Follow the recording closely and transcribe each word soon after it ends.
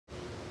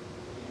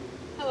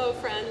Hello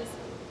friends,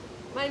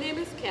 my name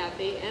is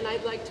Kathy and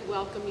I'd like to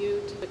welcome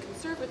you to the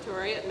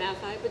Conservatory at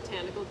Matthaei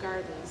Botanical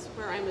Gardens,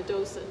 where I'm a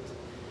docent.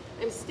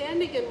 I'm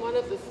standing in one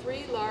of the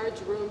 3 large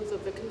rooms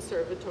of the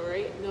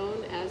conservatory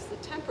known as the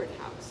temperate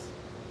house.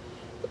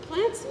 The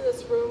plants in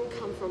this room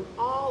come from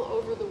all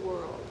over the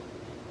world.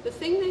 The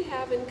thing they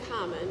have in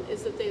common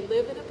is that they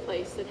live in a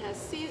place that has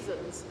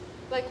seasons,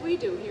 like we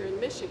do here in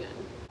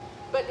Michigan,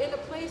 but in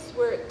a place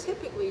where it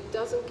typically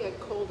doesn't get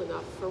cold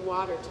enough for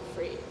water to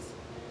freeze.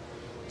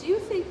 Do you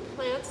think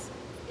plants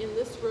in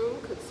this room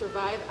could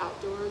survive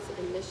outdoors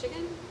in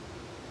Michigan?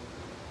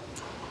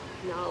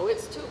 No,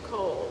 it's too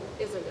cold,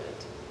 isn't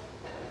it?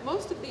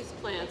 Most of these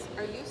plants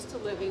are used to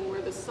living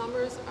where the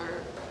summers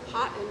are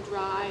hot and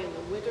dry and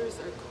the winters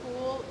are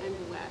cool and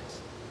wet.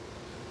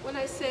 When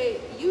I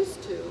say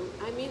used to,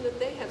 I mean that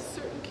they have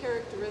certain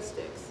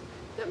characteristics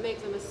that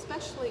make them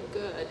especially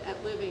good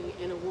at living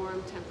in a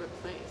warm,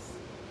 temperate place.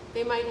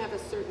 They might have a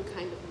certain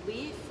kind of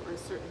leaf or a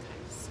certain kind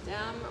of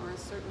stem or a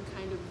certain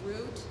kind of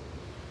root,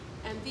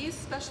 and these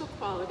special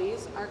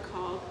qualities are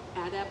called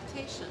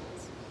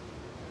adaptations.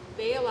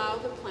 They allow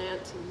the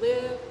plant to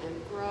live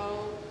and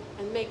grow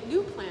and make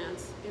new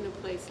plants in a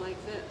place like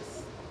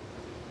this.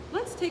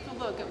 Let's take a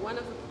look at one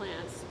of the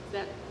plants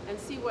and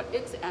see what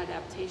its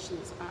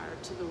adaptations are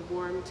to the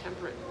warm,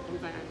 temperate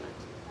environment.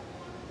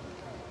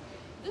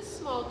 This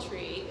small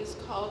tree is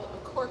called a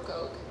cork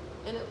oak,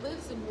 and it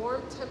lives in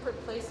warm, temperate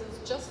places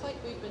just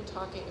like we've been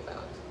talking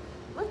about.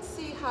 Let's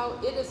see how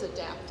it is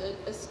adapted,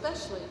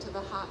 especially to the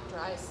hot,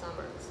 dry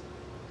summers.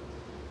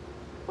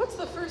 What's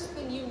the first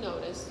thing you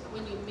notice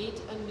when you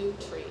meet a new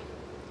tree?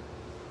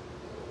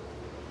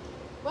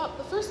 Well,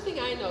 the first thing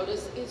I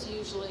notice is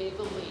usually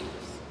the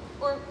leaves,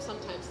 or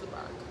sometimes the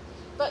bark.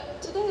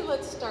 But today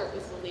let's start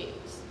with the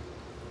leaves.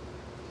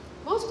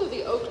 Most of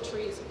the oak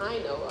trees I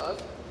know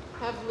of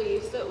have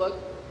leaves that look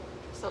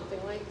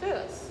something like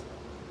this.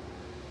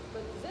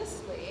 But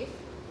this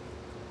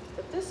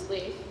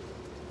leaf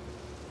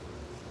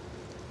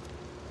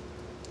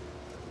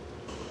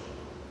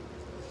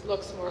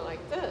looks more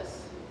like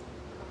this.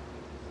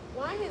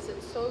 Why is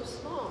it so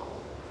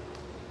small?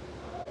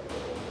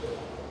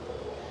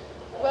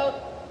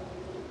 Well,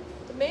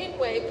 the main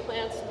way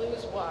plants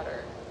lose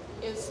water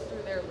is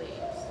through their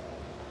leaves.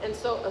 And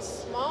so a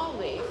small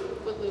leaf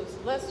would lose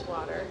less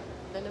water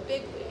than a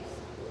big leaf.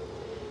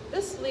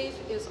 This leaf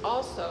is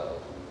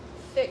also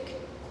thick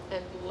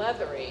and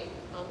leathery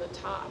on the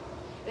top.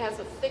 It has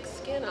a thick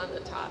skin on the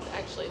top,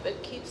 actually,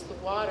 that keeps the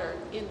water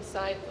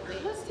inside the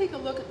leaf. Let's take a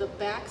look at the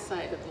back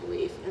side of the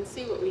leaf and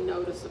see what we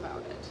notice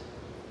about it.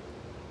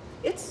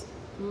 It's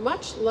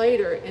much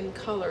lighter in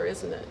color,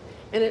 isn't it?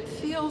 And it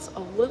feels a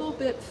little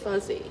bit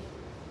fuzzy.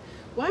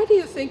 Why do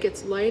you think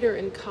it's lighter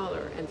in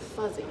color and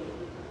fuzzy?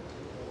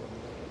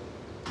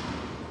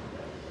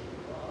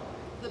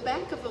 The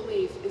back of the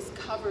leaf is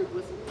covered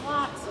with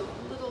lots of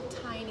little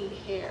tiny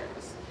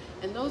hairs.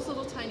 And those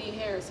little tiny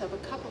hairs have a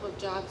couple of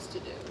jobs to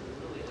do.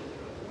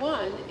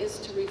 One is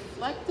to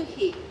reflect the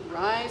heat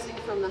rising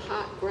from the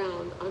hot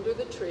ground under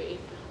the tree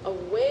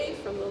away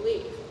from the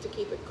leaf to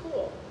keep it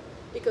cool,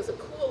 because a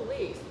cool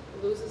leaf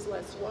loses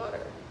less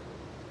water.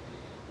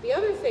 The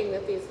other thing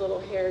that these little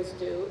hairs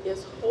do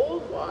is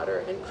hold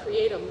water and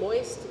create a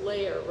moist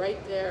layer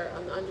right there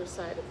on the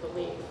underside of the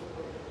leaf.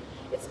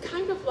 It's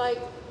kind of like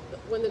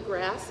when the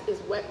grass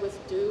is wet with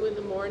dew in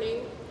the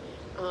morning,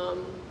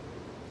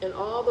 and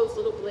all those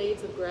little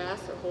blades of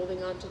grass are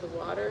holding onto the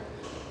water.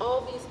 All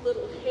these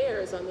little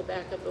hairs on the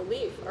back of the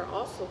leaf are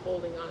also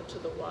holding onto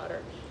the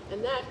water,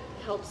 and that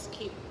helps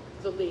keep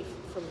the leaf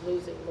from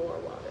losing more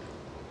water.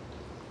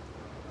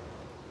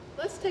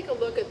 Let's take a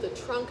look at the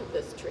trunk of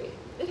this tree.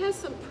 It has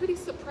some pretty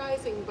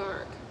surprising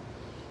bark.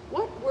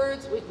 What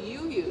words would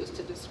you use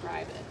to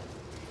describe it?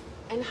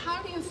 And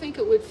how do you think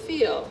it would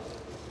feel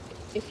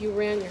if you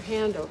ran your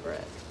hand over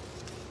it?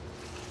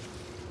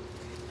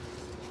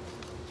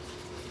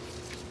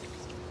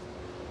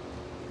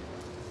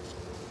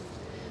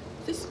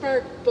 This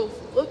bark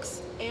both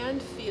looks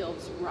and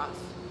feels rough,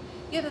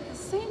 yet at the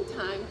same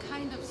time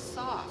kind of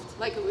soft,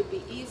 like it would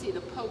be easy to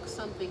poke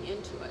something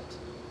into it.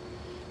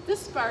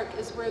 This bark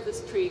is where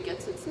this tree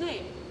gets its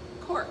name,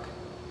 cork.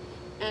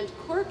 And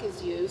cork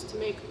is used to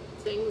make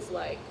things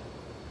like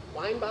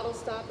wine bottle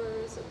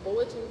stoppers and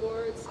bulletin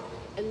boards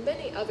and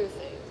many other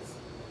things.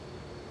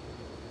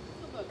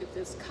 Look at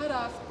this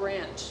cut-off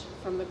branch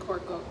from the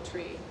cork oak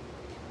tree.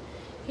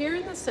 Here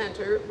in the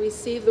center, we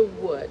see the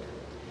wood.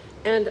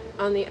 And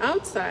on the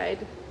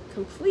outside,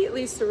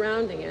 completely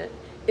surrounding it,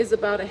 is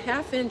about a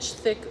 ½ inch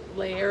thick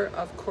layer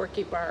of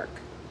corky bark.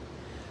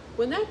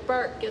 When that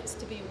bark gets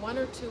to be 1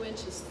 or 2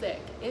 inches thick,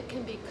 it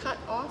can be cut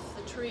off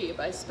the tree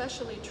by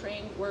specially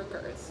trained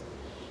workers.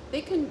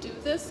 They can do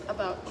this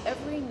about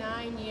every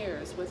 9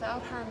 years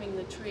without harming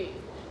the tree.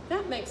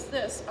 That makes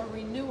this a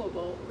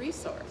renewable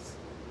resource.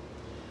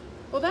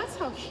 Well, that's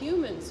how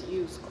humans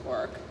use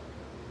cork,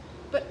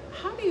 but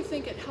how do you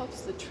think it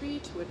helps the tree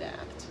to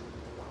adapt?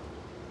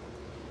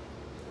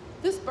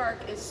 This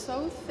bark is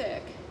so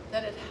thick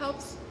that it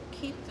helps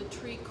keep the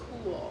tree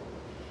cool.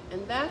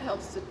 and that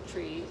helps the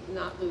tree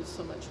not lose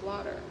so much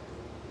water.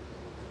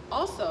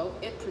 Also,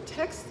 it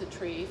protects the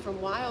tree from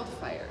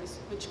wildfires,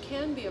 which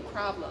can be a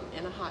problem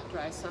in a hot,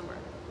 dry summer.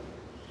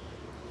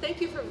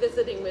 Thank you for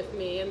visiting with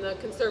me in the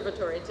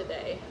conservatory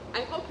today.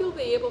 I hope you'll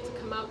be able to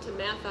come out to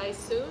Matthaei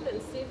soon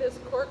and see this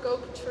cork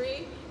oak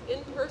tree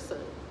in person.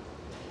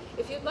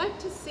 If you'd like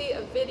to see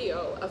a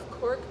video of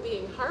cork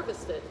being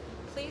harvested,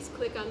 please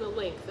click on the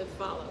link that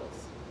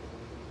follows.